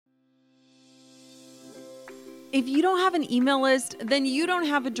If you don't have an email list, then you don't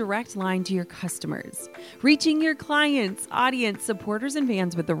have a direct line to your customers. Reaching your clients, audience, supporters, and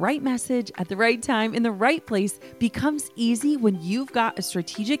fans with the right message at the right time in the right place becomes easy when you've got a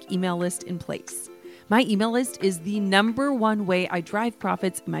strategic email list in place. My email list is the number one way I drive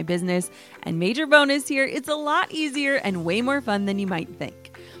profits in my business, and major bonus here, it's a lot easier and way more fun than you might think.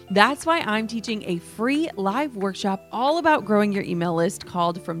 That's why I'm teaching a free live workshop all about growing your email list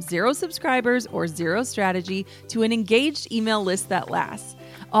called From Zero Subscribers or Zero Strategy to an Engaged Email List That Lasts.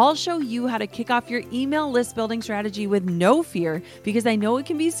 I'll show you how to kick off your email list building strategy with no fear, because I know it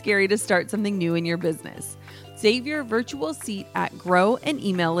can be scary to start something new in your business. Save your virtual seat at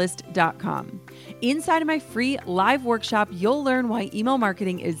growanemaillist.com. Inside of my free live workshop, you'll learn why email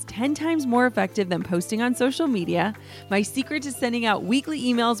marketing is 10 times more effective than posting on social media, my secret to sending out weekly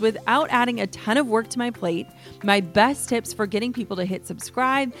emails without adding a ton of work to my plate, my best tips for getting people to hit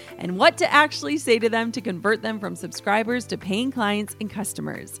subscribe, and what to actually say to them to convert them from subscribers to paying clients and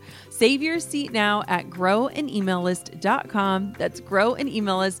customers. Save your seat now at growanemaillist.com. That's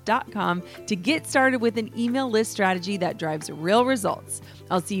growanemaillist.com to get started with an email list strategy that drives real results.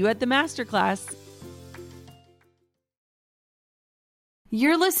 I'll see you at the masterclass.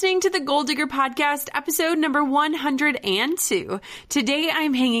 You're listening to the Goal Digger Podcast, episode number 102. Today,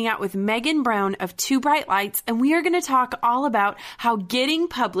 I'm hanging out with Meghan Brown of Two Bright Lights, and we are going to talk all about how getting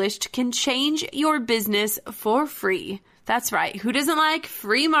published can change your business for free. That's right. Who doesn't like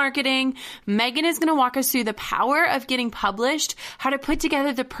free marketing? Meghan is going to walk us through the power of getting published, how to put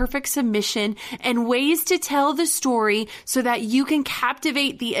together the perfect submission, and ways to tell the story so that you can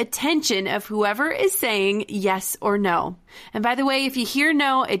captivate the attention of whoever is saying yes or no. And by the way, if you hear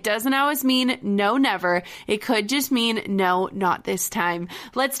no, it doesn't always mean no, never. It could just mean no, not this time.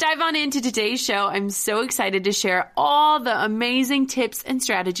 Let's dive on into today's show. I'm so excited to share all the amazing tips and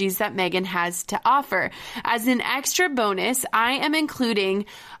strategies that Meghan has to offer. As an extra bonus, I am including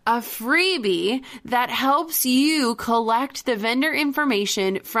a freebie that helps you collect the vendor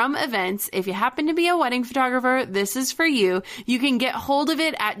information from events. If you happen to be a wedding photographer, this is for you. You can get hold of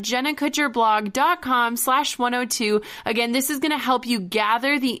it at jennakutcherblog.com/102. Again, this is going to help you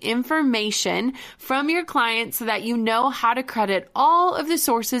gather the information from your clients so that you know how to credit all of the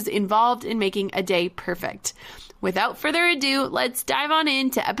sources involved in making a day perfect. Without further ado, let's dive on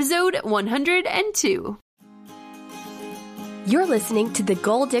into episode 102. You're listening to the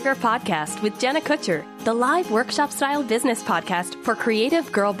Goal Digger Podcast with Jenna Kutcher, the live workshop-style business podcast for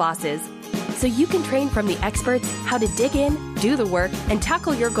creative girl bosses. So you can train from the experts how to dig in, do the work, and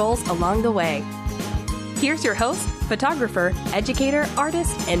tackle your goals along the way. Here's your host, photographer, educator,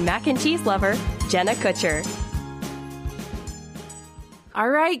 artist, and mac and cheese lover, Jenna Kutcher. All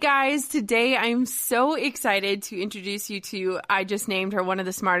right, guys, today I'm so excited to introduce you to, I just named her one of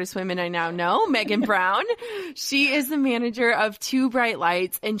the smartest women I now know, Meghan Brown. She is the manager of Two Bright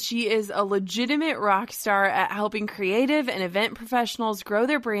Lights, and she is a legitimate rock star at helping creative and event professionals grow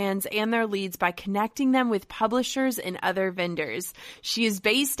their brands and their leads by connecting them with publishers and other vendors. She is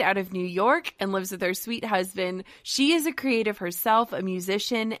based out of New York and lives with her sweet husband. She is a creative herself, a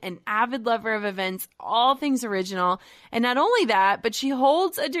musician, an avid lover of events, all things original. And not only that, but she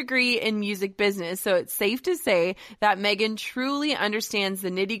holds a degree in music business, so it's safe to say that Meghan truly understands the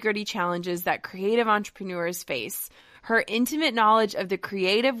nitty-gritty challenges that creative entrepreneurs face. Her intimate knowledge of the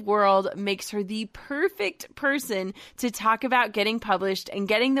creative world makes her the perfect person to talk about getting published and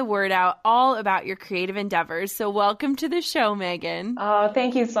getting the word out all about your creative endeavors. So welcome to the show, Meghan. Oh,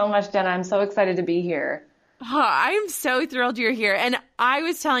 thank you so much, Jenna. I'm so excited to be here. I am so thrilled you're here. And I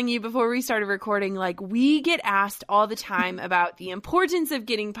was telling you before we started recording, like, we get asked all the time about the importance of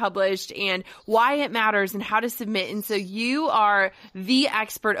getting published and why it matters and how to submit. And so you are the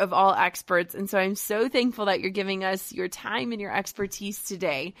expert of all experts. And so I'm so thankful that you're giving us your time and your expertise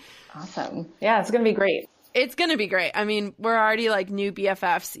today. Awesome. Yeah, it's going to be great. It's going to be great. I mean, we're already like new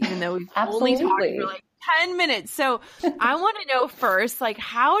BFFs, even though we've only talked for like 10 minutes. So I want to know first, like,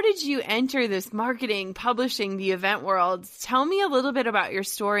 how did you enter this marketing, publishing, the event world? Tell me a little bit about your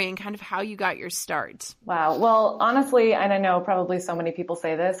story and kind of how you got your start. Wow. Well, honestly, and I know probably so many people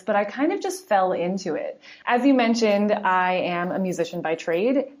say this, but I kind of just fell into it. As you mentioned, I am a musician by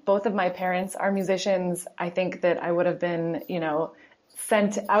trade. Both of my parents are musicians. I think that I would have been,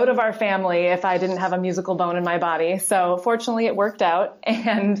 sent out of our family if I didn't have a musical bone in my body. So fortunately it worked out.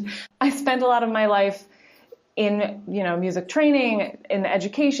 And I spent a lot of my life in, music training, in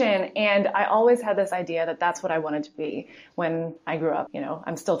education. And I always had this idea that that's what I wanted to be when I grew up.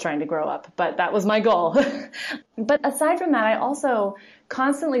 I'm still trying to grow up, but that was my goal. But aside from that, I also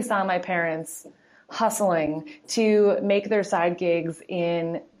constantly saw my parents hustling to make their side gigs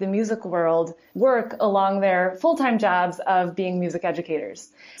in the music world work along their full-time jobs of being music educators.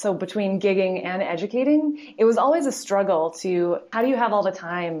 So between gigging and educating, it was always a struggle to how do you have all the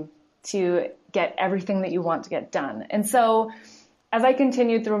time to get everything that you want to get done? And so as I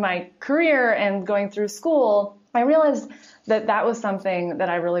continued through my career and going through school, I realized that that was something that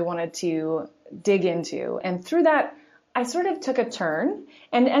I really wanted to dig into. And through that, I sort of took a turn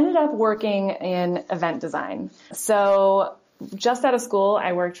and ended up working in event design. So just out of school,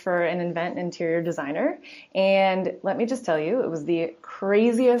 I worked for an event interior designer. And let me just tell you, it was the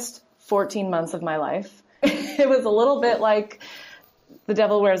craziest 14 months of my life. It was a little bit like The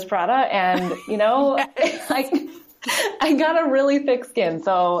Devil Wears Prada. And, you know, like I got a really thick skin.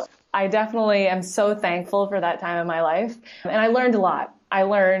 So I definitely am so thankful for that time in my life. And I learned a lot. I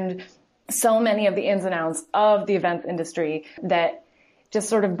learned so many of the ins and outs of the events industry that just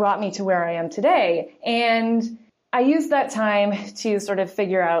sort of brought me to where I am today. And I used that time to sort of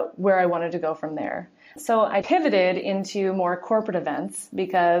figure out where I wanted to go from there. So I pivoted into more corporate events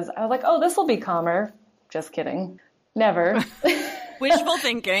because I was like, oh, this will be calmer. Just kidding. Never. Wishful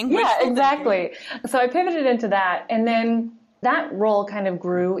thinking. Yeah, exactly. So I pivoted into that. And then that role kind of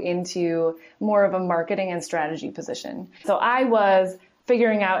grew into more of a marketing and strategy position. So I was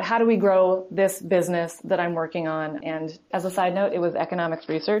figuring out how do we grow this business that I'm working on. And as a side note, it was economics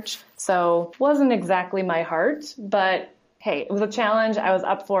research. So wasn't exactly my heart, but hey, it was a challenge. I was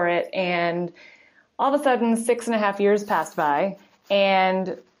up for it. And all of a sudden, 6.5 years passed by.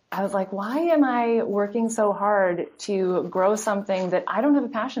 And I was like, why am I working so hard to grow something that I don't have a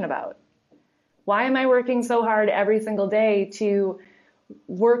passion about? Why am I working so hard every single day to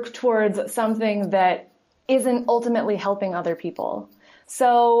work towards something that isn't ultimately helping other people?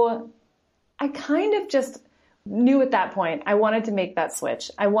 So I kind of just knew at that point I wanted to make that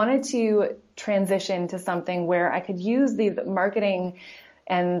switch. I wanted to transition to something where I could use these marketing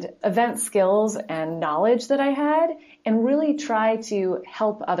and event skills and knowledge that I had and really try to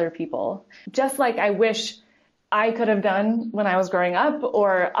help other people. Just like I wish I could have done when I was growing up,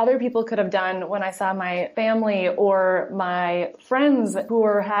 or other people could have done when I saw my family or my friends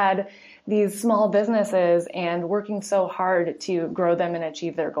who had these small businesses and working so hard to grow them and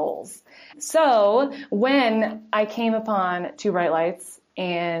achieve their goals. So when I came upon Two Bright Lights,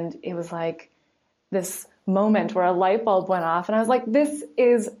 and it was like this moment where a light bulb went off, and I was like, this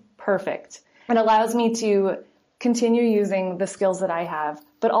is perfect. It allows me to continue using the skills that I have,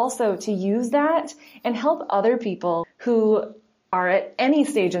 but also to use that and help other people who are at any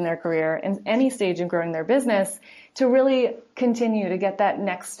stage in their career and any stage in growing their business to really continue to get that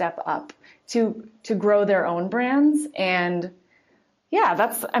next step up, to grow their own brands. And yeah,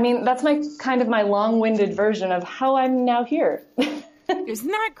 that's my kind of my long-winded version of how I'm now here.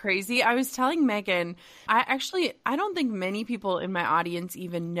 Isn't that crazy? I was telling Meghan, I don't think many people in my audience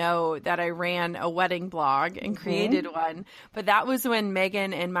even know that I ran a wedding blog and created one. But that was when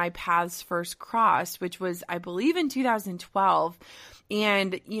Meghan and my paths first crossed, which was, I believe, in 2012.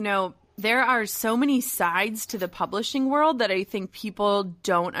 And, you know, there are so many sides to the publishing world that I think people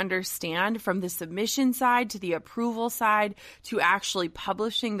don't understand, from the submission side to the approval side to actually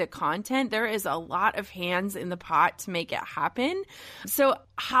publishing the content. There is a lot of hands in the pot to make it happen. So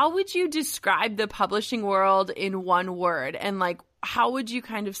how would you describe the publishing world in one word? And like, how would you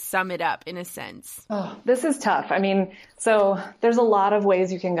kind of sum it up in a sense? Oh, this is tough. I mean, so there's a lot of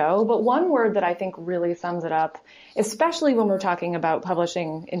ways you can go, but one word that I think really sums it up, especially when we're talking about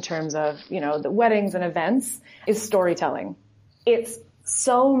publishing in terms of, you know, the weddings and events, is storytelling. It's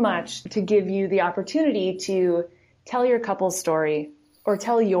so much to give you the opportunity to tell your couple's story or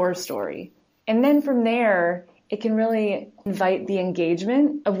tell your story. And then from there, it can really invite the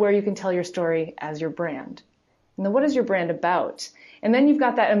engagement of where you can tell your story as your brand. And then what is your brand about? And then you've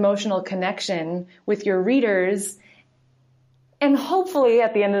got that emotional connection with your readers. And hopefully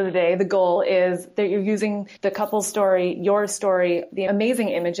at the end of the day, the goal is that you're using the couple's story, your story, the amazing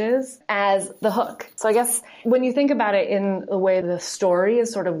images as the hook. So I guess when you think about it in the way the story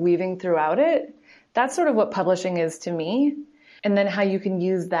is sort of weaving throughout it, that's sort of what publishing is to me. And then how you can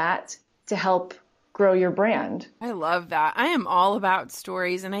use that to help grow your brand. I love that. I am all about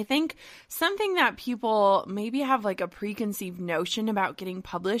stories. And I think something that people maybe have like a preconceived notion about getting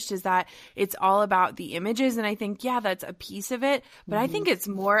published is that it's all about the images. And I think, yeah, that's a piece of it. But I think it's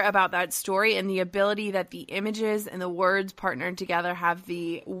more about that story and the ability that the images and the words partnered together have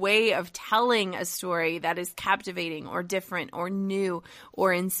the way of telling a story that is captivating or different or new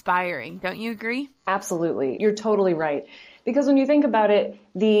or inspiring. Don't you agree? Absolutely. You're totally right. Because when you think about it,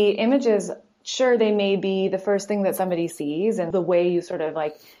 the images, sure, they may be the first thing that somebody sees and the way you sort of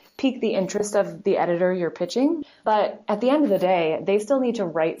like pique the interest of the editor you're pitching. But at the end of the day, they still need to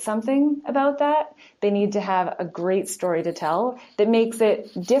write something about that. They need to have a great story to tell that makes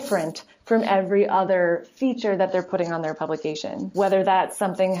it different from every other feature that they're putting on their publication. Whether that's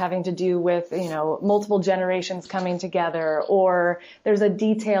something having to do with, multiple generations coming together, or there's a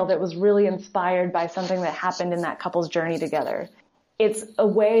detail that was really inspired by something that happened in that couple's journey together. It's a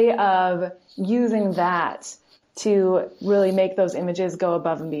way of using that to really make those images go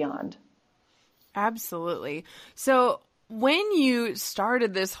above and beyond. Absolutely. So when you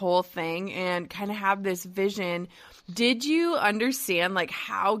started this whole thing and kind of have this vision, did you understand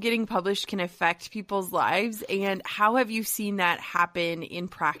how getting published can affect people's lives, and how have you seen that happen in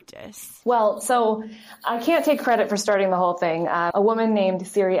practice? Well, so I can't take credit for starting the whole thing. A woman named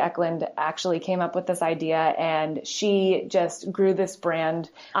Siri Eklund actually came up with this idea, and she just grew this brand.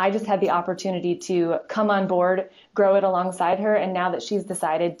 I just had the opportunity to come on board, grow it alongside her, and now that she's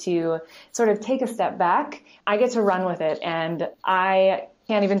decided to sort of take a step back, I get to run with it, and I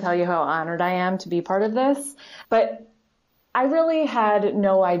can't even tell you how honored I am to be part of this. But I really had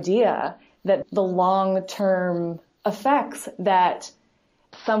no idea that the long-term effects that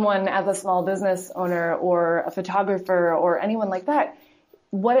someone as a small business owner or a photographer or anyone like that,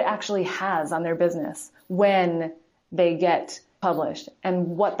 what it actually has on their business when they get published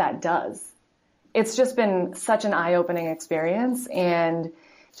and what that does. It's just been such an eye-opening experience, and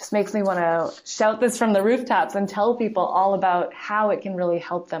just makes me want to shout this from the rooftops and tell people all about how it can really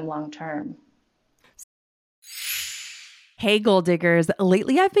help them long term. Hey, goal diggers.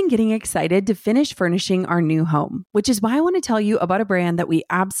 Lately, I've been getting excited to finish furnishing our new home, which is why I want to tell you about a brand that we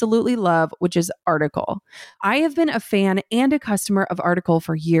absolutely love, which is Article. I have been a fan and a customer of Article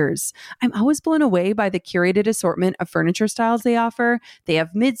for years. I'm always blown away by the curated assortment of furniture styles they offer. They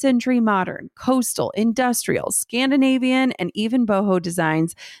have mid-century modern, coastal, industrial, Scandinavian, and even boho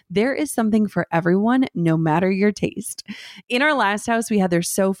designs. There is something for everyone, no matter your taste. In our last house, we had their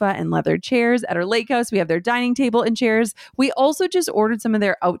sofa and leather chairs. At our lake house, we have their dining table and chairs. We also just ordered some of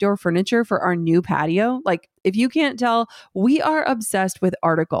their outdoor furniture for our new patio. If you can't tell, we are obsessed with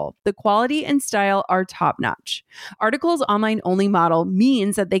Article. The quality and style are top notch. Article's online only model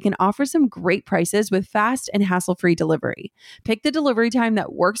means that they can offer some great prices with fast and hassle-free delivery. Pick the delivery time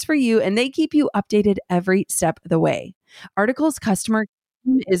that works for you, and they keep you updated every step of the way. Article's customer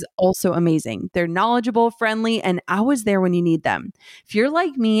is also amazing. They're knowledgeable, friendly, and always there when you need them. If you're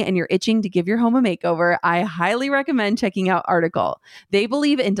like me and you're itching to give your home a makeover, I highly recommend checking out Article. They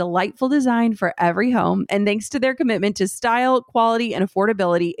believe in delightful design for every home, and thanks to their commitment to style, quality, and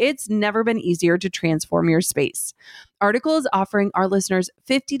affordability, it's never been easier to transform your space. Article is offering our listeners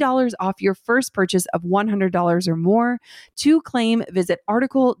 $50 off your first purchase of $100 or more. To claim, visit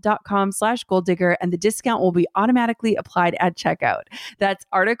article.com/goaldigger, and the discount will be automatically applied at checkout. That's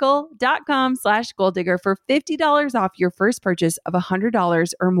article.com/goaldigger for $50 off your first purchase of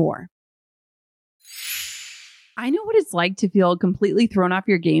 $100 or more. I know what it's like to feel completely thrown off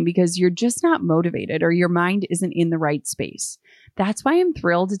your game because you're just not motivated or your mind isn't in the right space. That's why I'm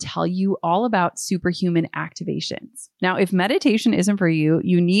thrilled to tell you all about superhuman activations. Now, if meditation isn't for you,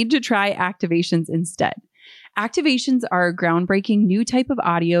 you need to try activations instead. Activations are a groundbreaking new type of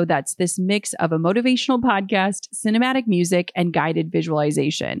audio that's this mix of a motivational podcast, cinematic music, and guided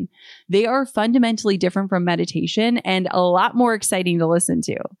visualization. They are fundamentally different from meditation and a lot more exciting to listen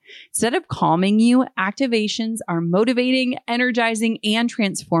to. Instead of calming you, activations are motivating, energizing, and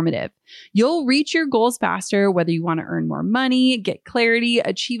transformative. You'll reach your goals faster, whether you want to earn more money, get clarity,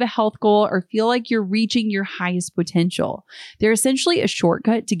 achieve a health goal, or feel like you're reaching your highest potential. They're essentially a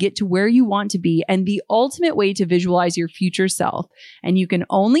shortcut to get to where you want to be and the ultimate way to visualize your future self. And you can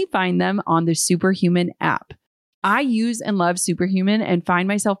only find them on the Superhuman app. I use and love Superhuman and find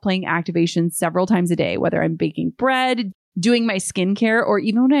myself playing activations several times a day, whether I'm baking bread, doing my skincare, or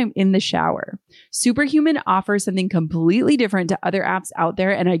even when I'm in the shower. Superhuman offers something completely different to other apps out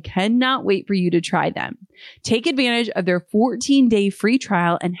there, and I cannot wait for you to try them. Take advantage of their 14-day free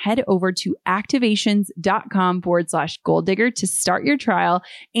trial and head over to activations.com/goaldigger to start your trial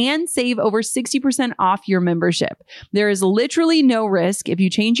and save over 60% off your membership. There is literally no risk. If you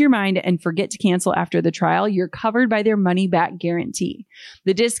change your mind and forget to cancel after the trial, you're covered by their money-back guarantee.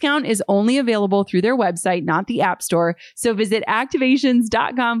 The discount is only available through their website, not the App Store. So visit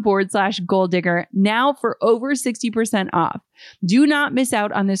activations.com/goaldigger now for over 60% off. Do not miss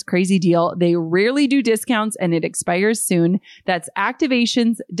out on this crazy deal. They rarely do discounts and it expires soon. That's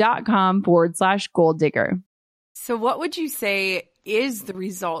activations.com/goaldigger. So what would you say is the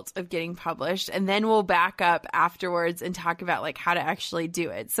result of getting published? And then we'll back up afterwards and talk about how to actually do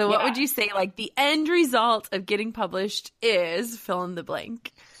it. So what would you say the end result of getting published is fill in the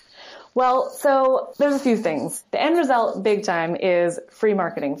blank? Well, so there's a few things. The end result, big time, is free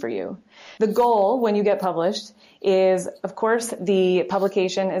marketing for you. The goal when you get published is, of course, the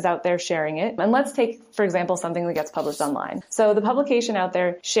publication is out there sharing it. And let's take, for example, something that gets published online. So the publication out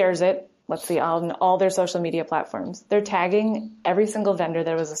there shares it, let's see, on all their social media platforms. They're tagging every single vendor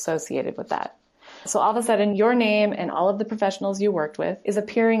that was associated with that. So all of a sudden, your name and all of the professionals you worked with is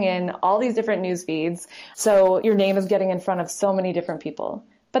appearing in all these different news feeds. So your name is getting in front of so many different people.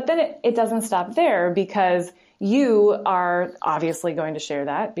 But then it doesn't stop there, because you are obviously going to share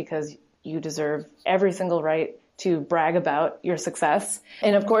that because you deserve every single right to brag about your success.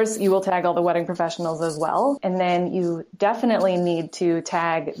 And of course, you will tag all the wedding professionals as well. And then you definitely need to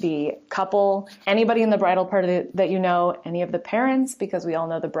tag the couple, anybody in the bridal party that you know, any of the parents, because we all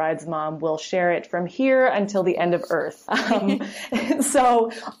know the bride's mom will share it from here until the end of earth.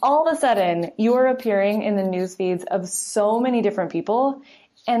 So all of a sudden, you are appearing in the news feeds of so many different people,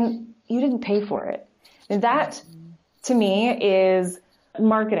 and you didn't pay for it. And that, to me, is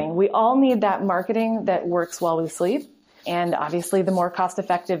marketing. We all need that marketing that works while we sleep. And obviously, the more cost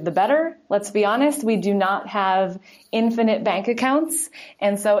effective, the better. Let's be honest, we do not have infinite bank accounts.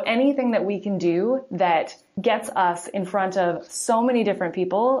 And so anything that we can do that gets us in front of so many different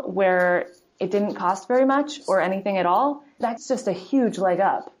people where it didn't cost very much or anything at all, that's just a huge leg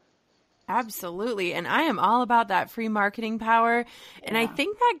up. Absolutely. And I am all about that free marketing power. And I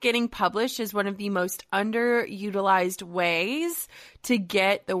think that getting published is one of the most underutilized ways to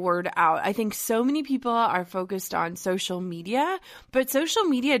get the word out. I think so many people are focused on social media, but social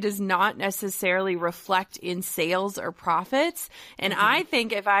media does not necessarily reflect in sales or profits. And I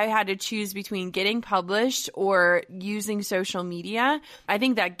think if I had to choose between getting published or using social media, I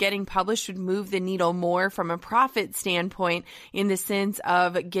think that getting published would move the needle more from a profit standpoint in the sense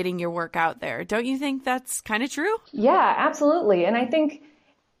of getting your work out there. Don't you think that's kind of true? Yeah, absolutely. And I think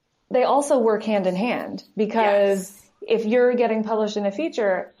they also work hand in hand, because if you're getting published in a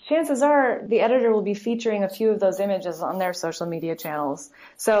feature, chances are the editor will be featuring a few of those images on their social media channels.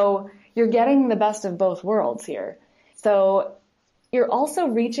 So you're getting the best of both worlds here. So you're also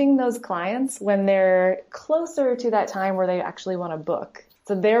reaching those clients when they're closer to that time where they actually want to book.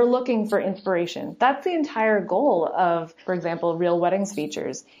 So they're looking for inspiration. That's the entire goal of, for example, Real Weddings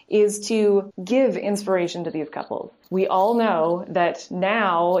features, is to give inspiration to these couples. We all know that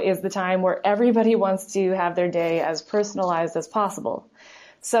now is the time where everybody wants to have their day as personalized as possible.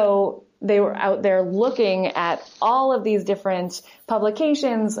 So they were out there looking at all of these different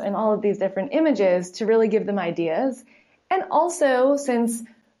publications and all of these different images to really give them ideas. And also, since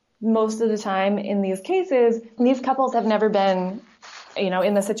most of the time in these cases, these couples have never been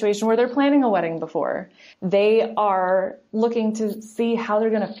in the situation where they're planning a wedding before. They are looking to see how they're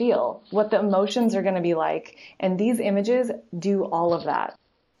going to feel, what the emotions are going to be like. And these images do all of that.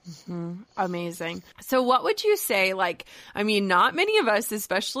 Mm-hmm. Amazing. So what would you say, not many of us,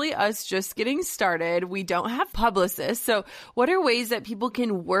 especially us just getting started, we don't have publicists. So what are ways that people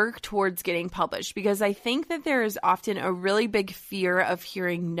can work towards getting published? Because I think that there is often a really big fear of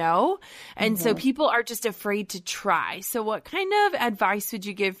hearing no. And so people are just afraid to try. So what kind of advice would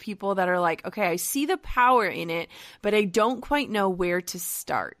you give people that are like, okay, I see the power in it, but I don't quite know where to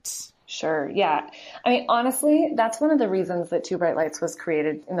start? Sure. Yeah. Honestly, that's one of the reasons that Two Bright Lights was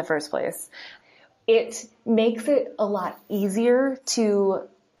created in the first place. It makes it a lot easier to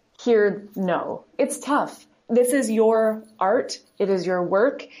hear no. It's tough. This is your art. It is your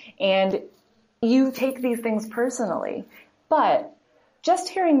work. And you take these things personally. But just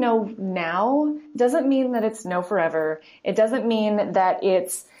hearing no now doesn't mean that it's no forever. It doesn't mean that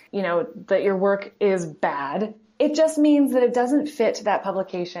it's, that your work is bad. It just means that it doesn't fit that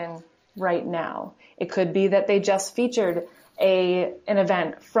publication right now. It could be that they just featured an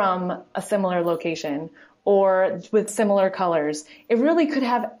event from a similar location or with similar colors. It really could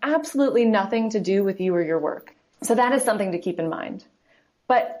have absolutely nothing to do with you or your work. So that is something to keep in mind.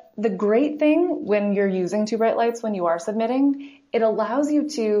 But the great thing when you're using Two Bright Lights, when you are submitting, it allows you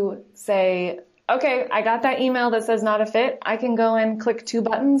to say, okay, I got that email that says not a fit. I can go and click 2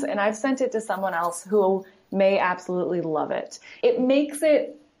 buttons and I've sent it to someone else who may absolutely love it. It makes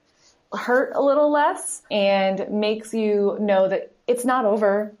it hurt a little less and makes you know that it's not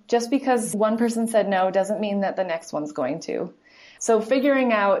over. Just because one person said no doesn't mean that the next one's going to. So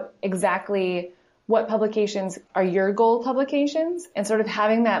figuring out exactly what publications are your goal publications and sort of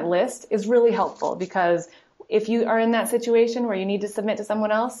having that list is really helpful, because if you are in that situation where you need to submit to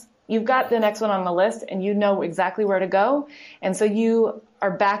someone else, you've got the next one on the list and you know exactly where to go. And so you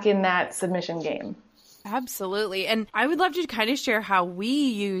are back in that submission game. Absolutely. And I would love to kind of share how we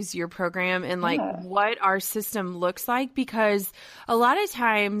use your program and like what our system looks like, because a lot of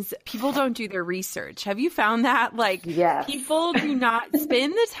times people don't do their research. Have you found that? Like people do not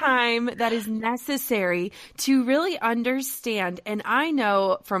spend the time that is necessary to really understand. And I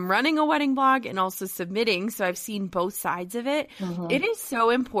know from running a wedding blog and also submitting, so I've seen both sides of it. It is so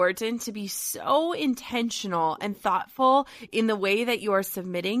important to be so intentional and thoughtful in the way that you are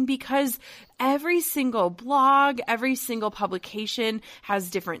submitting, because every single blog, every single publication has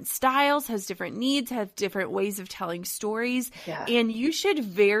different styles, has different needs, has different ways of telling stories. And you should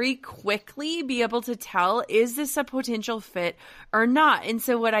very quickly be able to tell, is this a potential fit or not? And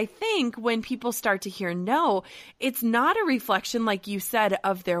so what I think when people start to hear no, it's not a reflection, like you said,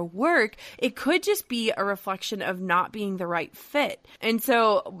 of their work. It could just be a reflection of not being the right fit. And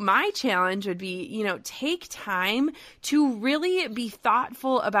so my challenge would be, you know, take time to really be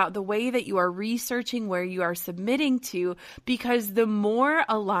thoughtful about the way that you are researching where you are submitting to, because the more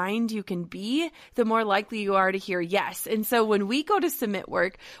aligned you can be, the more likely you are to hear yes. And so when we go to submit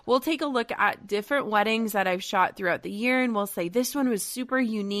work, we'll take a look at different weddings that I've shot throughout the year, and we'll say this one was super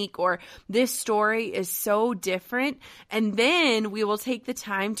unique, or this story is so different. And then we will take the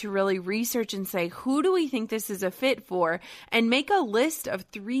time to really research and say, who do we think this is a fit for? And make a list of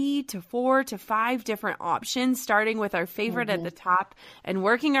 3 to 4 to 5 different options, starting with our favorite at the top and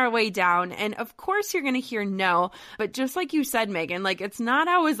working our way down. And of course you're going to hear no, but just like you said, Meghan, like it's not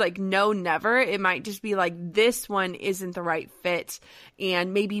always like no, never. It might just be like, this one isn't the right fit,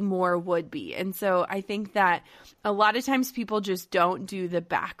 and maybe more would be. And so I think that a lot of times people just don't do the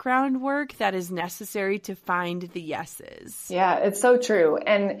background work that is necessary to find the yeses. Yeah, it's so true.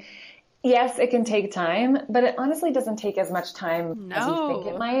 And yes, it can take time, but it honestly doesn't take as much time as you think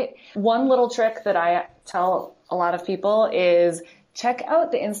it might. One little trick that I tell a lot of people is check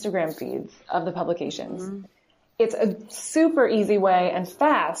out the Instagram feeds of the publications. It's a super easy way and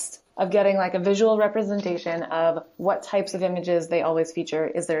fast of getting like a visual representation of what types of images they always feature.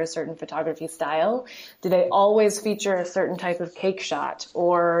 Is there a certain photography style? Do they always feature a certain type of cake shot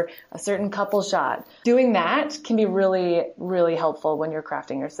or a certain couple shot? Doing that can be really, really helpful when you're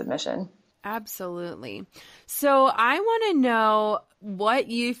crafting your submission. Absolutely. So I want to know what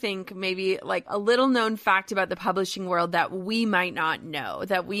you think, maybe like a little known fact about the publishing world that we might not know,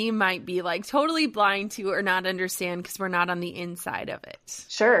 that we might be like totally blind to or not understand because we're not on the inside of it.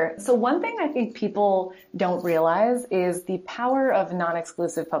 Sure. So one thing I think people don't realize is the power of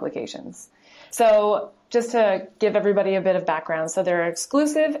non-exclusive publications. So just to give everybody a bit of background, so there are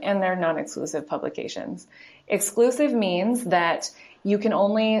exclusive and there are non-exclusive publications. Exclusive means that you can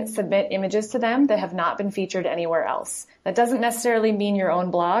only submit images to them that have not been featured anywhere else. That doesn't necessarily mean your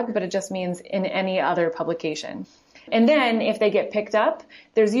own blog, but it just means in any other publication. And then if they get picked up,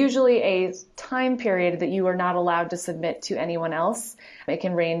 there's usually a time period that you are not allowed to submit to anyone else. It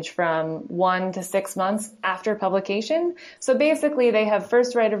can range from 1 to 6 months after publication. So basically they have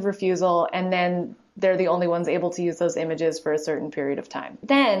first right of refusal, and then they're the only ones able to use those images for a certain period of time.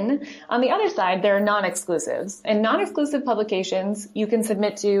 Then, on the other side, there are non-exclusives. And non-exclusive publications you can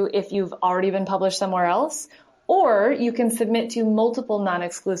submit to if you've already been published somewhere else, or you can submit to multiple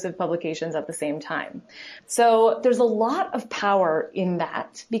non-exclusive publications at the same time. So there's a lot of power in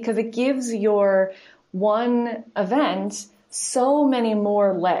that, because it gives your one event so many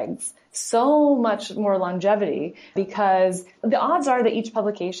more legs, so much more longevity, because the odds are that each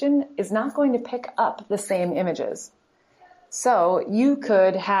publication is not going to pick up the same images. So you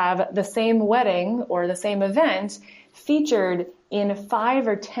could have the same wedding or the same event featured in 5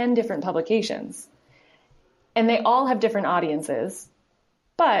 or 10 different publications. And they all have different audiences.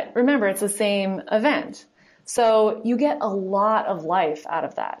 But remember, it's the same event. So you get a lot of life out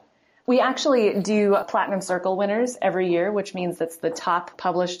of that. We actually do Platinum Circle winners every year, which means that's the top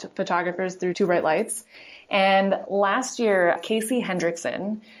published photographers through Two Bright Lights. And last year, Casey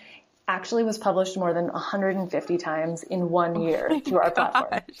Hendrickson actually was published more than 150 times in 1 year through our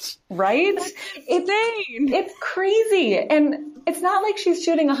platform. Right? It's crazy. And it's not like she's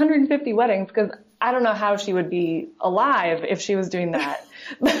shooting 150 weddings, because I don't know how she would be alive if she was doing that.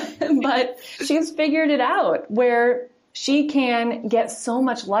 But she's figured it out where she can get so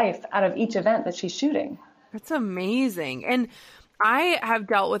much life out of each event that she's shooting. That's amazing. And I have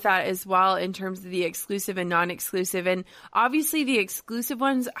dealt with that as well in terms of the exclusive and non-exclusive. And obviously the exclusive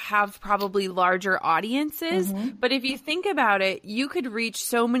ones have probably larger audiences. But if you think about it, you could reach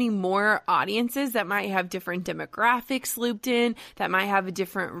so many more audiences that might have different demographics looped in, that might have a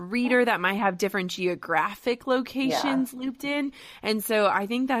different reader, that might have different geographic locations looped in. And so I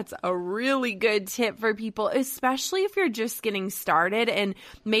think that's a really good tip for people, especially if you're just getting started and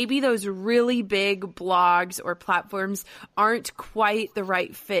maybe those really big blogs or platforms aren't quite the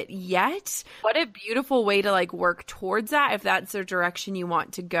right fit yet. What a beautiful way to like work towards that if that's the direction you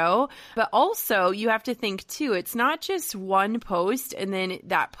want to go. But also you have to think too, it's not just one post and then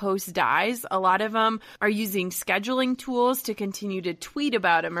that post dies. A lot of them are using scheduling tools to continue to tweet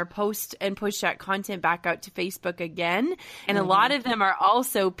about them or post and push that content back out to Facebook again. And a lot of them are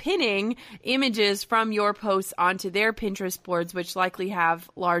also pinning images from your posts onto their Pinterest boards, which likely have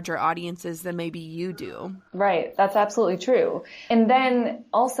larger audiences than maybe you do. Right. That's absolutely true. And then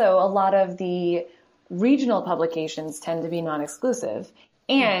also a lot of the regional publications tend to be non-exclusive.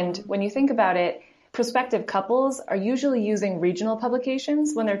 And when you think about it, prospective couples are usually using regional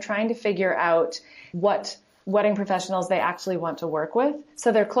publications when they're trying to figure out what wedding professionals they actually want to work with.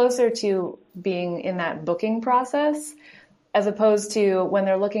 So they're closer to being in that booking process as opposed to when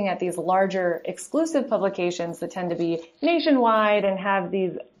they're looking at these larger exclusive publications that tend to be nationwide and have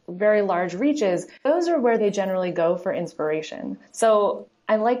these very large reaches. Those are where they generally go for inspiration. So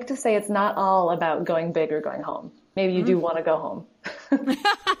I like to say it's not all about going big or going home. Maybe you do want to go home.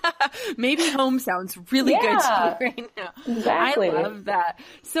 Maybe home sounds really good to you right now. Exactly. I love that.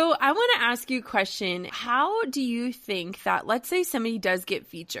 So I want to ask you a question. How do you think that, let's say somebody does get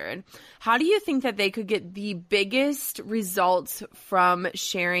featured, how do you think that they could get the biggest results from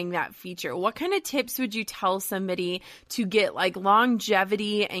sharing that feature? What kind of tips would you tell somebody to get like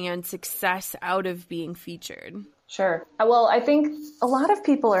longevity and success out of being featured? Sure. Well, I think a lot of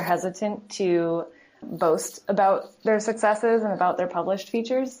people are hesitant to boast about their successes and about their published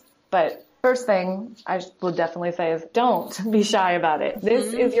features. But first thing I would definitely say is don't be shy about it.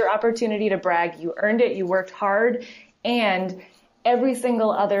 This is your opportunity to brag. You earned it. You worked hard. And every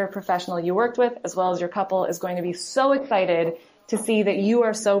single other professional you worked with, as well as your couple, is going to be so excited to see that you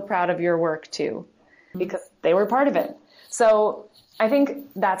are so proud of your work too, because they were part of it. So I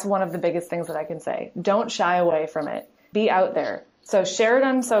think that's one of the biggest things that I can say. Don't shy away from it. Be out there. So share it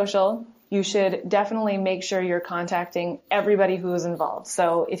on social. You should definitely make sure you're contacting everybody who is involved.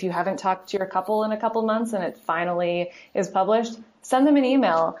 So if you haven't talked to your couple in a couple months and it finally is published, send them an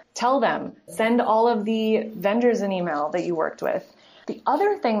email, tell them, send all of the vendors an email that you worked with. The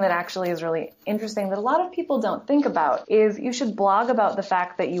other thing that actually is really interesting that a lot of people don't think about is you should blog about the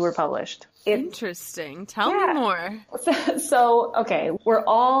fact that you were published. Interesting. Tell me more. So, okay, we're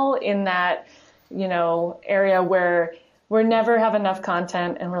all in that, area where we never have enough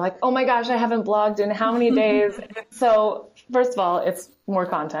content and we're like, oh my gosh, I haven't blogged in how many days? So first of all, it's more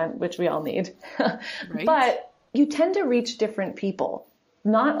content, which we all need. Right. But you tend to reach different people.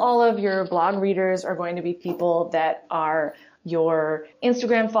 Not all of your blog readers are going to be people that are your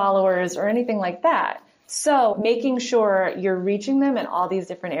Instagram followers or anything like that. So making sure you're reaching them in all these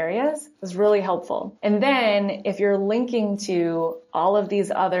different areas is really helpful. And then if you're linking to all of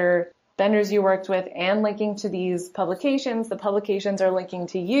these other vendors you worked with and linking to these publications, the publications are linking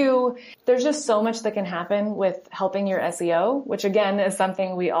to you. There's just so much that can happen with helping your SEO, which again is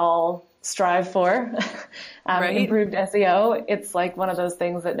something we all strive for. Right. Improved SEO. It's like one of those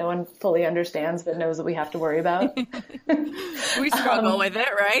things that no one fully understands, but knows that we have to worry about. We struggle with it,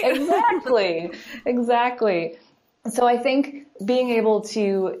 right? Exactly. So I think being able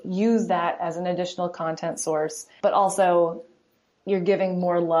to use that as an additional content source, but also you're giving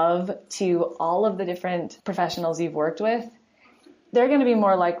more love to all of the different professionals you've worked with, they're going to be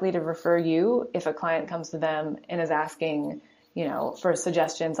more likely to refer you if a client comes to them and is asking, for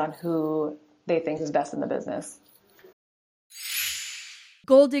suggestions on who they think is best in the business.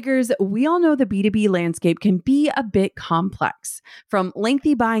 Goal diggers, we all know the B2B landscape can be a bit complex. From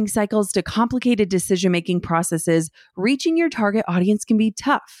lengthy buying cycles to complicated decision-making processes, reaching your target audience can be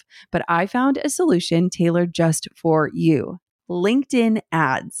tough. But I found a solution tailored just for you. LinkedIn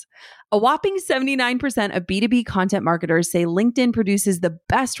ads. A whopping 79% of B2B content marketers say LinkedIn produces the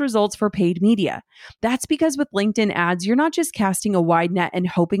best results for paid media. That's because with LinkedIn ads, you're not just casting a wide net and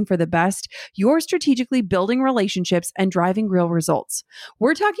hoping for the best, you're strategically building relationships and driving real results.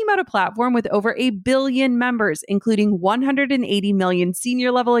 We're talking about a platform with over 1 billion members, including 180 million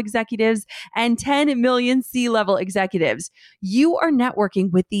senior level executives and 10 million C-level executives. You are networking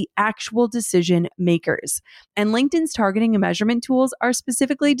with the actual decision makers. And LinkedIn's targeting and measurement tools are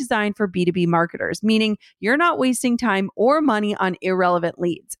specifically designed for for B2B marketers, meaning you're not wasting time or money on irrelevant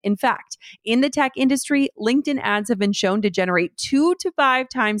leads. In fact, in the tech industry, LinkedIn ads have been shown to generate 2 to 5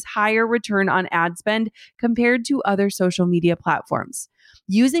 times higher return on ad spend compared to other social media platforms.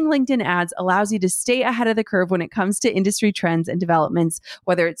 Using LinkedIn ads allows you to stay ahead of the curve when it comes to industry trends and developments,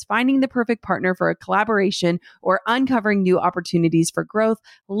 whether it's finding the perfect partner for a collaboration or uncovering new opportunities for growth.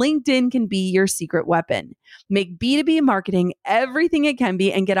 LinkedIn can be your secret weapon. Make B2B marketing everything it can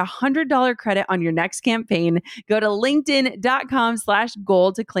be and get $100 credit on your next campaign. Go to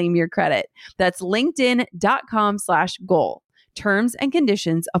linkedin.com/goal to claim your credit. That's linkedin.com/goal. Terms and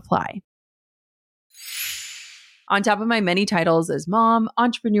conditions apply. On top of my many titles as mom,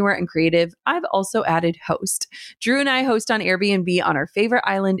 entrepreneur, and creative, I've also added host. Drew and I host on Airbnb on our favorite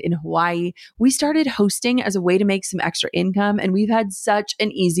island in Hawaii. We started hosting as a way to make some extra income, and we've had such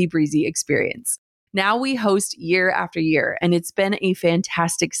an easy breezy experience. Now we host year after year, and it's been a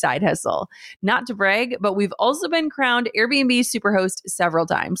fantastic side hustle. Not to brag, but we've also been crowned Airbnb Superhost several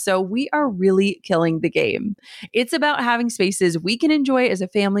times, so we are really killing the game. It's about having spaces we can enjoy as a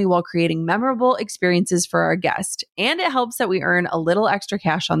family while creating memorable experiences for our guests, and it helps that we earn a little extra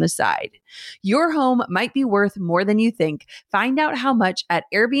cash on the side. Your home might be worth more than you think. Find out how much at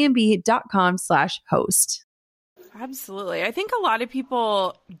airbnb.com/host. Absolutely. I think a lot of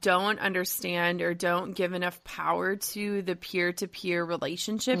people don't understand or don't give enough power to the peer-to-peer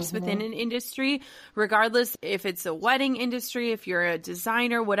relationships within an industry, regardless if it's a wedding industry, if you're a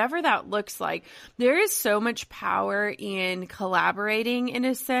designer, whatever that looks like. There is so much power in collaborating in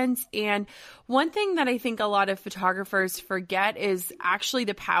a sense. And one thing that I think a lot of photographers forget is actually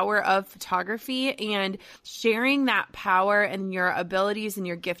the power of photography and sharing that power and your abilities and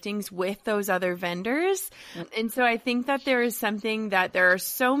your giftings with those other vendors. And so I think that there is something that there are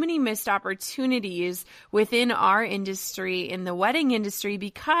so many missed opportunities within our industry, in the wedding industry,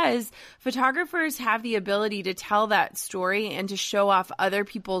 because photographers have the ability to tell that story and to show off other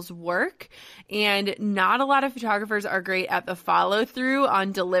people's work. And not a lot of photographers are great at the follow through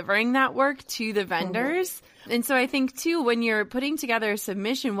on delivering that work to the vendors. And so I think too, when you're putting together a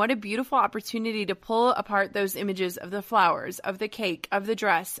submission, what a beautiful opportunity to pull apart those images of the flowers, of the cake, of the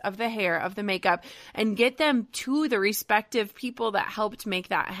dress, of the hair, of the makeup, and get them to the respective people that helped make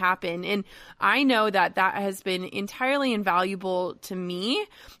that happen. And I know that that has been entirely invaluable to me.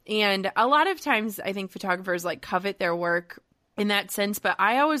 And a lot of times I think photographers like covet their work in that sense, but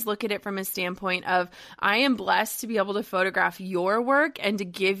I always look at it from a standpoint of I am blessed to be able to photograph your work and to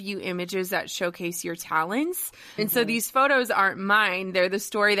give you images that showcase your talents. And so these photos aren't mine. They're the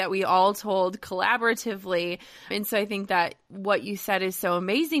story that we all told collaboratively. And so I think that what you said is so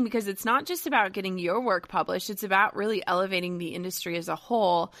amazing because it's not just about getting your work published. It's about really elevating the industry as a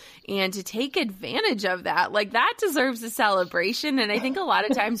whole and to take advantage of that. Like that deserves a celebration. And I think a lot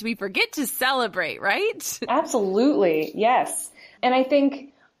of times we forget to celebrate, right? Absolutely. Yes. And I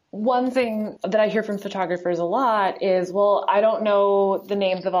think one thing that I hear from photographers a lot is, well, I don't know the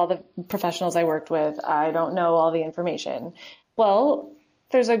names of all the professionals I worked with. I don't know all the information. Well,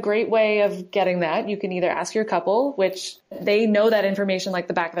 there's a great way of getting that. You can either ask your couple, which they know that information like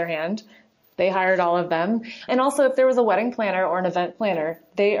the back of their hand. They hired all of them. And also, if there was a wedding planner or an event planner,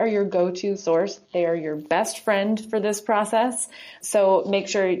 they are your go-to source. They are your best friend for this process. So make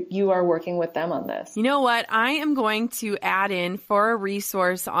sure you are working with them on this. You know what? I am going to add in for a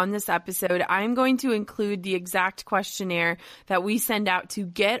resource on this episode. I'm going to include the exact questionnaire that we send out to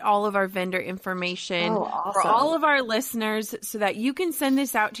get all of our vendor information for all of our listeners so that you can send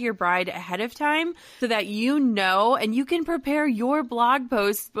this out to your bride ahead of time so that you know and you can prepare your blog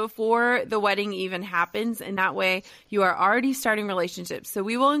posts before the wedding even happens. And that way you are already starting relationships. So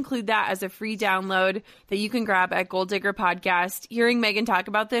we will include that as a free download that you can grab at Gold Digger Podcast. Hearing Meghan talk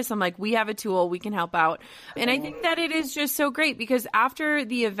about this, I'm like, we have a tool, we can help out. And I think that it is just so great because after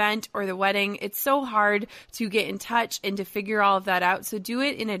the event or the wedding, it's so hard to get in touch and to figure all of that out. So do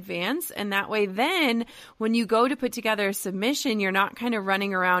it in advance. And that way, then when you go to put together a submission, you're not kind of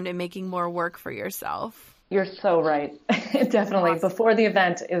running around and making more work for yourself. You're so right. Definitely. Awesome. Before the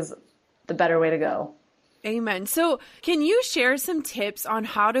event is the better way to go. Amen. So can you share some tips on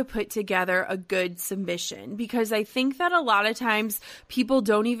how to put together a good submission? Because I think that a lot of times people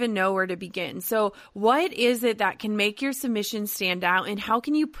don't even know where to begin. So what is it that can make your submission stand out and how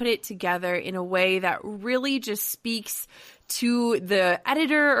can you put it together in a way that really just speaks to the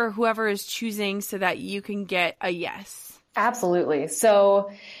editor or whoever is choosing so that you can get a yes? Absolutely.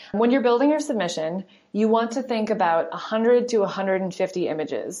 So when you're building your submission, you want to think about 100 to 150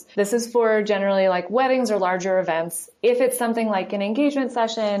 images. This is for generally like weddings or larger events. If it's something like an engagement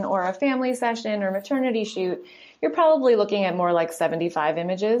session or a family session or maternity shoot, you're probably looking at more like 75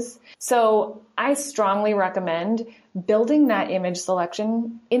 images. So I strongly recommend building that image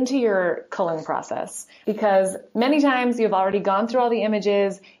selection into your culling process, because many times you've already gone through all the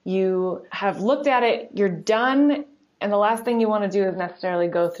images, you have looked at it, you're done, and the last thing you want to do is necessarily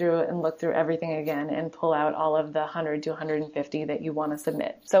go through and look through everything again and pull out all of the 100 to 150 that you want to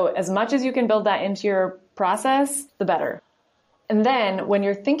submit. So as much as you can build that into your process, the better. And then when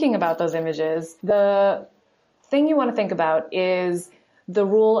you're thinking about those images, the thing you want to think about is the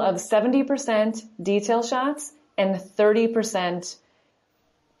rule of 70% detail shots and 30%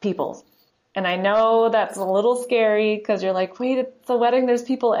 people. And I know that's a little scary because you're like, wait, it's a wedding, there's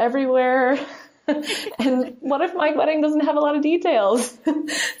people everywhere. And what if my wedding doesn't have a lot of details?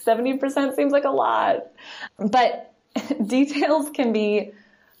 70% seems like a lot. But details can be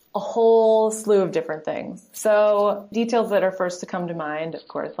a whole slew of different things. So details that are first to come to mind, of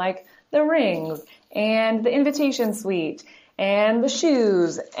course, like the rings and the invitation suite and the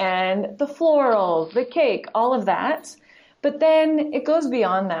shoes and the florals, the cake, all of that. But then it goes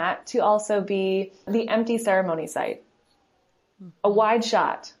beyond that to also be the empty ceremony site, a wide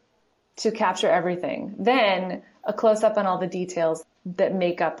shot to capture everything, then a close-up on all the details that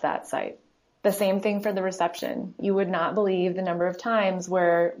make up that site. The same thing for the reception. You would not believe the number of times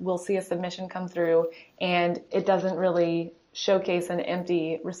where we'll see a submission come through and it doesn't really showcase an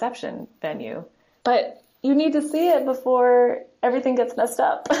empty reception venue. But you need to see it before everything gets messed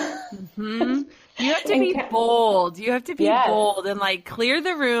up. Mm-hmm. You have to be bold. You have to be bold and like clear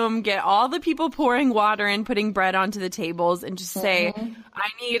the room, get all the people pouring water and putting bread onto the tables and just say, I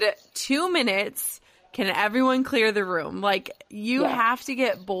need 2 minutes. Can everyone clear the room? Like you have to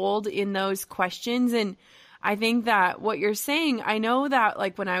get bold in those questions. And I think that what you're saying, I know that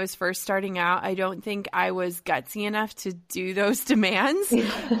like when I was first starting out, I don't think I was gutsy enough to do those demands.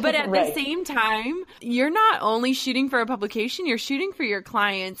 But at the same time, you're not only shooting for a publication, you're shooting for your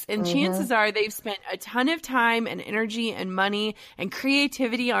clients. And chances are they've spent a ton of time and energy and money and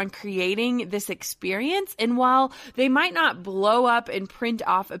creativity on creating this experience. And while they might not blow up and print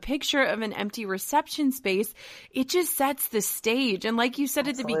off a picture of an empty reception space, it just sets the stage. And like you said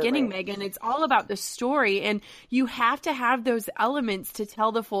at the beginning, Meghan, it's all about the story. And you have to have those elements to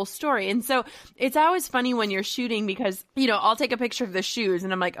tell the full story. And so it's always funny when you're shooting because, you know, I'll take a picture of the shoes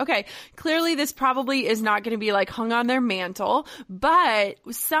and I'm like, okay, clearly this probably is not going to be like hung on their mantle, but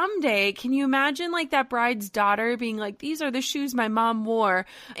someday, can you imagine like that bride's daughter being like, these are the shoes my mom wore?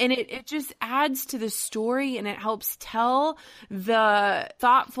 And it just adds to the story and it helps tell the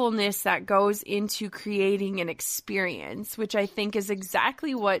thoughtfulness that goes into creating an experience, which I think is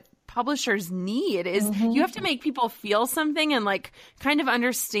exactly what publishers need is you have to make people feel something and like kind of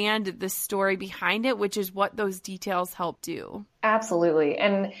understand the story behind it, which is what those details help do. Absolutely.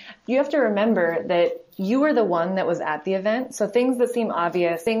 And you have to remember that you were the one that was at the event. So things that seem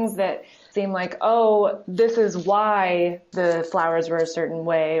obvious, things that seem like, oh, this is why the flowers were a certain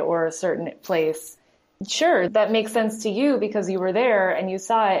way or a certain place. Sure, that makes sense to you because you were there and you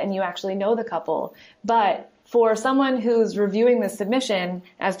saw it and you actually know the couple. But for someone who's reviewing the submission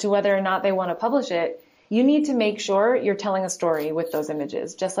as to whether or not they want to publish it, you need to make sure you're telling a story with those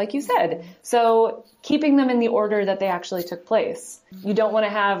images, just like you said. So keeping them in the order that they actually took place. You don't want to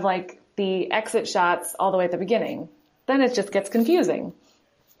have like the exit shots all the way at the beginning. Then it just gets confusing.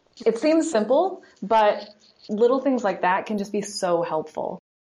 It seems simple, but little things like that can just be so helpful.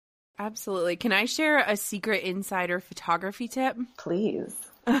 Absolutely. Can I share a secret insider photography tip? Please.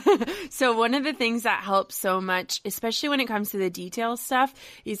 So one of the things that helps so much, especially when it comes to the detail stuff,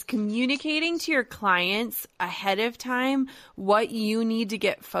 is communicating to your clients ahead of time what you need to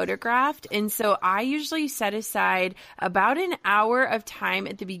get photographed. And so I usually set aside about an hour of time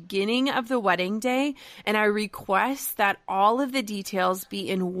at the beginning of the wedding day, and I request that all of the details be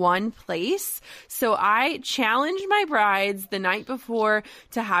in one place. So I challenge my brides the night before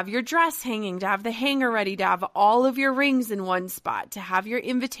to have your dress hanging, to have the hanger ready, to have all of your rings in one spot, to have your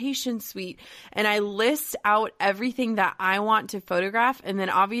invitation suite, and I list out everything that I want to photograph, and then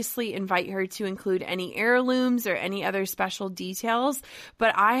obviously invite her to include any heirlooms or any other special details.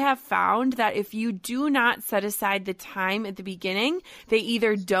 But I have found that if you do not set aside the time at the beginning, they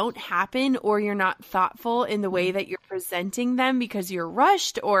either don't happen or you're not thoughtful in the way that you're presenting them because you're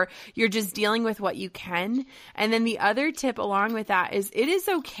rushed or you're just dealing with what you can. And then the other tip along with that is it is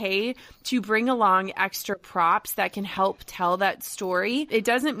okay to bring along extra props that can help tell that story. it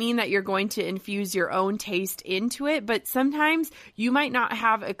doesn't mean that you're going to infuse your own taste into it, but sometimes you might not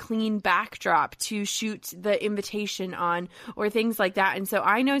have a clean backdrop to shoot the invitation on or things like that. And so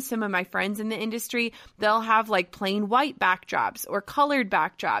I know some of my friends in the industry, they'll have like plain white backdrops or colored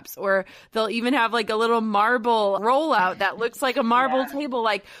backdrops, or they'll even have like a little marble rollout that looks like a marble table,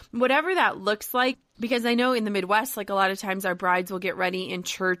 like whatever that looks like. Because I know in the Midwest, like a lot of times our brides will get ready in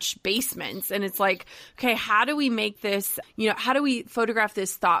church basements, and it's like, okay, how do we make this, how do we photograph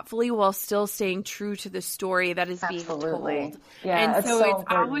this thoughtfully while still staying true to the story that is being told? Yeah, and so it's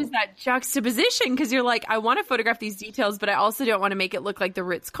always that juxtaposition, because you're like, I want to photograph these details, but I also don't want to make it look like the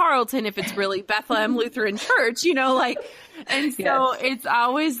Ritz-Carlton if it's really Bethlehem Lutheran Church, and so it's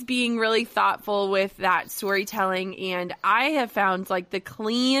always being really thoughtful with that storytelling. And I have found like the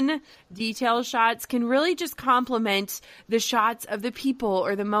clean detail shots can really just complement the shots of the people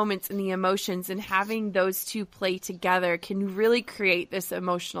or the moments and the emotions, and having those two play together can really create this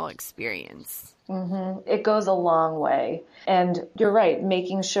emotional experience. Mm-hmm. It goes a long way. And you're right,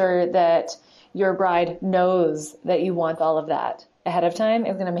 making sure that your bride knows that you want all of that ahead of time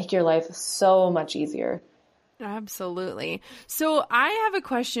is going to make your life so much easier. Absolutely. So I have a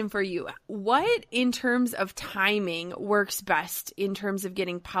question for you. What, in terms of timing, works best in terms of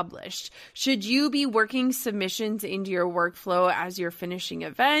getting published? Should you be working submissions into your workflow as you're finishing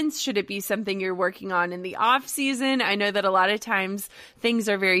events? Should it be something you're working on in the off season? I know that a lot of times things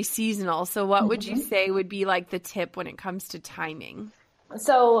are very seasonal. So what would you say would be like the tip when it comes to timing?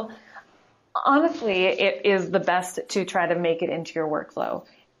 So honestly, it is the best to try to make it into your workflow.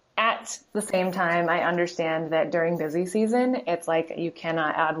 At the same time, I understand that during busy season, it's like you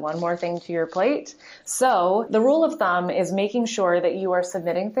cannot add one more thing to your plate. So the rule of thumb is making sure that you are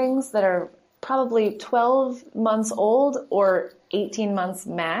submitting things that are probably 12 months old or 18 months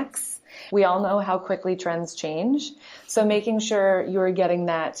max. We all know how quickly trends change. So making sure you're getting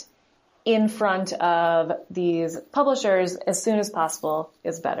that in front of these publishers as soon as possible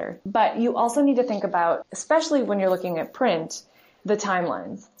is better. But you also need to think about, especially when you're looking at print, the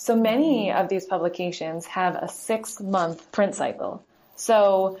timelines. So many of these publications have a 6-month print cycle.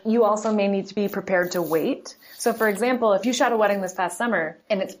 So you also may need to be prepared to wait. So for example, if you shot a wedding this past summer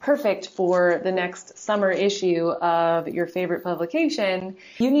and it's perfect for the next summer issue of your favorite publication,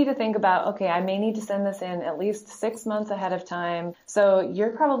 you need to think about, okay, I may need to send this in at least 6 months ahead of time. So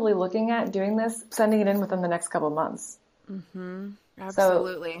you're probably looking at doing this, sending it in within the next couple of months. Mm-hmm.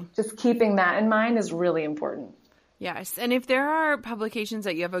 Absolutely. So just keeping that in mind is really important. Yes. And if there are publications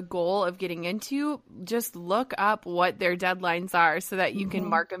that you have a goal of getting into, just look up what their deadlines are so that you can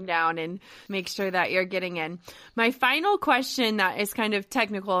mark them down and make sure that you're getting in. My final question that is kind of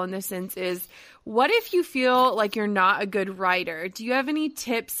technical in this sense is, what if you feel like you're not a good writer? Do you have any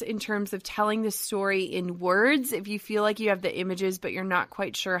tips in terms of telling the story in words? If you feel like you have the images, but you're not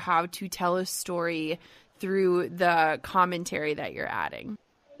quite sure how to tell a story through the commentary that you're adding?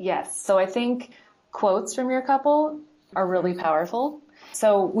 Yes. So I think quotes from your couple are really powerful.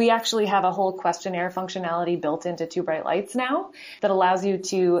 So we actually have a whole questionnaire functionality built into Two Bright Lights now that allows you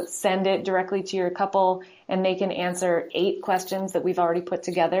to send it directly to your couple and they can answer 8 questions that we've already put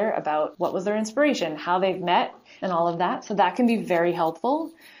together about what was their inspiration, how they've met, and all of that. So that can be very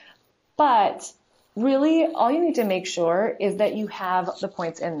helpful. But really, all you need to make sure is that you have the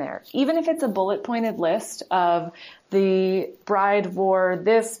points in there. Even if it's a bullet pointed list of the bride wore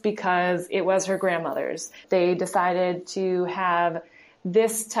this because it was her grandmother's. They decided to have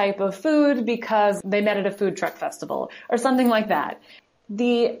this type of food because they met at a food truck festival or something like that.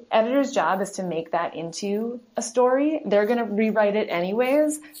 The editor's job is to make that into a story. They're going to rewrite it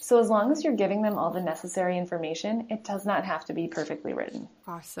anyways. So as long as you're giving them all the necessary information, it does not have to be perfectly written.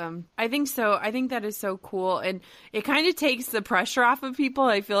 Awesome. I think so. I think that is so cool. And it kind of takes the pressure off of people.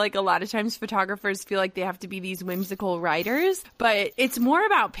 I feel like a lot of times photographers feel like they have to be these whimsical writers, but it's more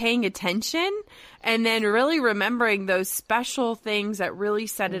about paying attention and then really remembering those special things that really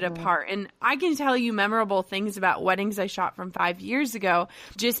set it apart. And I can tell you memorable things about weddings I shot from 5 years ago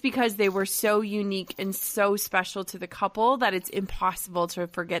just because they were so unique and so special to the couple that it's impossible to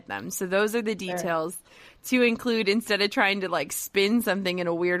forget them. So those are the details to include instead of trying to like spin something in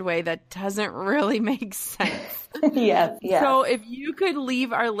a weird way that doesn't really make sense. Yes. So if you could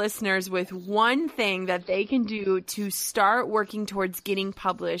leave our listeners with one thing that they can do to start working towards getting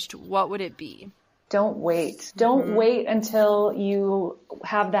published, what would it be? Don't wait. Don't wait until you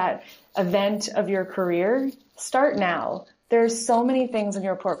have that event of your career. Start now. There's so many things in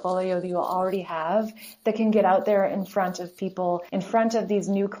your portfolio that you already have that can get out there in front of people, in front of these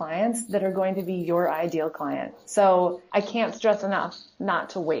new clients that are going to be your ideal client. So I can't stress enough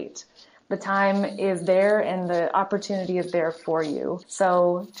not to wait. The time is there and the opportunity is there for you.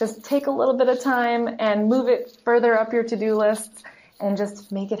 So just take a little bit of time and move it further up your to-do list and just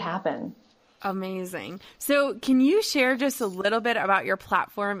make it happen. Amazing. So can you share just a little bit about your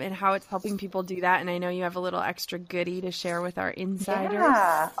platform and how it's helping people do that? And I know you have a little extra goodie to share with our insiders.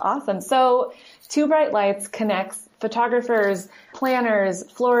 Yeah, awesome. So Two Bright Lights connects photographers, planners,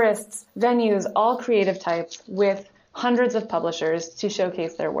 florists, venues, all creative types with hundreds of publishers to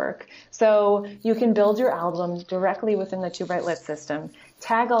showcase their work. So you can build your album directly within the Two Bright Lights system,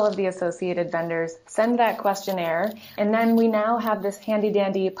 tag all of the associated vendors, send that questionnaire, and then we now have this handy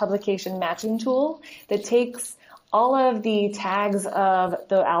dandy publication matching tool that takes all of the tags of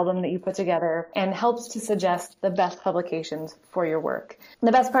the album that you put together and helps to suggest the best publications for your work.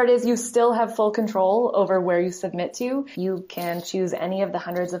 The best part is you still have full control over where you submit to. You can choose any of the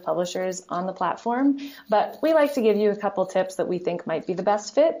hundreds of publishers on the platform, but we like to give you a couple tips that we think might be the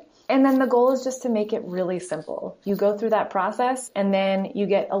best fit. And then the goal is just to make it really simple. You go through that process and then you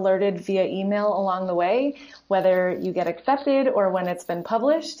get alerted via email along the way, whether you get accepted or when it's been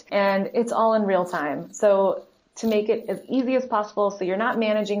published, and it's all in real time. So to make it as easy as possible so you're not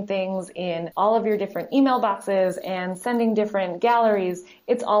managing things in all of your different email boxes and sending different galleries,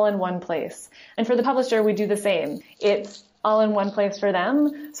 it's all in one place. And for the publisher, we do the same. It's all in one place for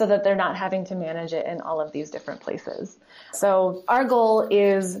them so that they're not having to manage it in all of these different places. So our goal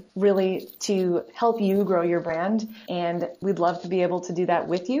is really to help you grow your brand, and we'd love to be able to do that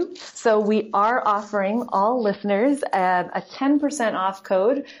with you. So we are offering all listeners a 10% off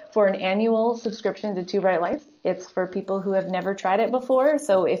code for an annual subscription to Two Bright Lights. It's for people who have never tried it before.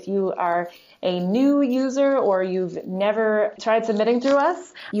 So if you are a new user or you've never tried submitting through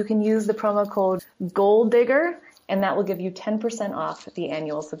us, you can use the promo code GOLDDIGGER, and that will give you 10% off the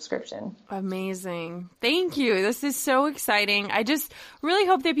annual subscription. Amazing. Thank you. This is so exciting. I just really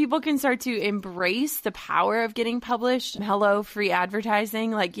hope that people can start to embrace the power of getting published. Hello, free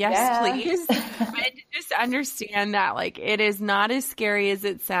advertising. Like, yes, please. And just understand that, like, it is not as scary as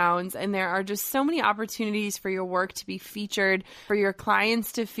it sounds. And there are just so many opportunities for your work to be featured, for your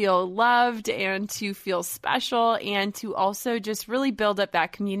clients to feel loved and to feel special, and to also just really build up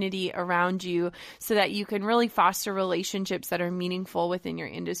that community around you so that you can really foster relationships that are meaningful within your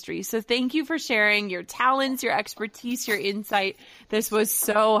industry. So thank you for sharing your talents, your expertise, your insight. This was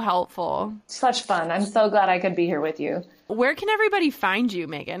so helpful. Such fun. I'm so glad I could be here with you. Where can everybody find you,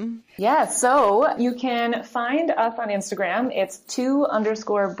 Meghan? Yeah, so you can find us on Instagram. It's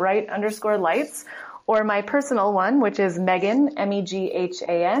 2_bright_lights, or my personal one, which is Meghan,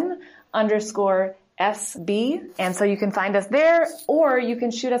 MEGHAN _SB. And so you can find us there, or you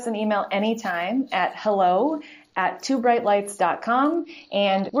can shoot us an email anytime at hello@twobrightlights.com.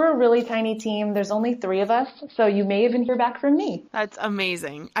 And we're a really tiny team. There's only 3 of us, so you may even hear back from me. That's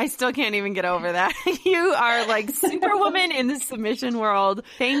amazing. I still can't even get over that. You are like superwoman in the submission world.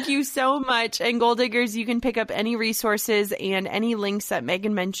 Thank you so much. And Goal Diggers, you can pick up any resources and any links that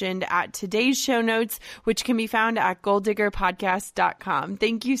Meghan mentioned at today's show notes, which can be found at golddiggerpodcast.com.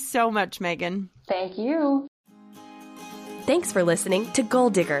 Thank you so much, Meghan. Thank you. Thanks for listening to Goal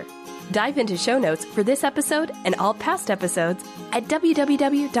Digger. Dive into show notes for this episode and all past episodes at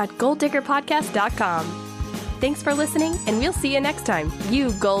www.golddiggerpodcast.com. Thanks for listening, and we'll see you next time.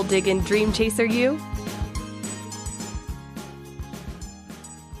 You gold-digging dream chaser, you.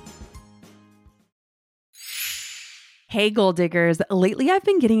 Hey, Goal Diggers. Lately, I've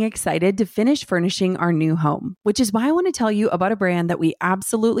been getting excited to finish furnishing our new home, which is why I want to tell you about a brand that we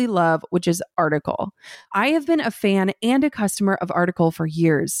absolutely love, which is Article. I have been a fan and a customer of Article for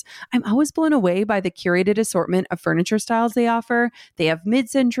years. I'm always blown away by the curated assortment of furniture styles they offer. They have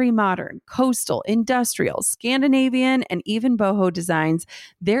mid-century modern, coastal, industrial, Scandinavian, and even boho designs.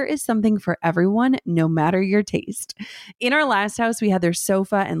 There is something for everyone, no matter your taste. In our last house, we had their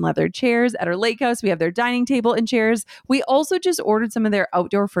sofa and leather chairs. At our lake house, we have their dining table and chairs. We also just ordered some of their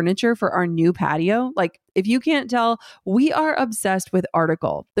outdoor furniture for our new patio. Like, if you can't tell, we are obsessed with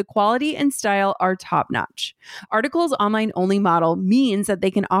Article. The quality and style are top-notch. Article's online-only model means that they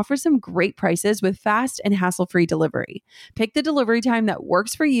can offer some great prices with fast and hassle-free delivery. Pick the delivery time that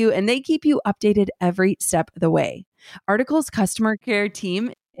works for you, and they keep you updated every step of the way. Article's customer care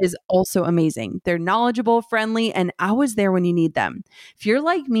team is also amazing. They're knowledgeable, friendly, and always there when you need them. If you're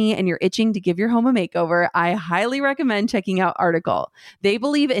like me and you're itching to give your home a makeover, I highly recommend checking out Article. They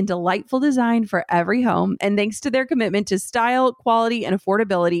believe in delightful design for every home, and thanks to their commitment to style, quality, and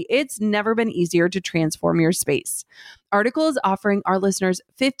affordability, it's never been easier to transform your space. Article is offering our listeners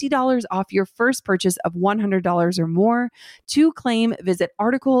 $50 off your first purchase of $100 or more. To claim, visit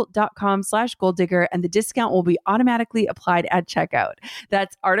article.com/golddigger and the discount will be automatically applied at checkout.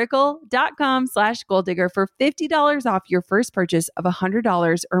 That's article.com/golddigger for $50 off your first purchase of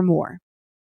 $100 or more.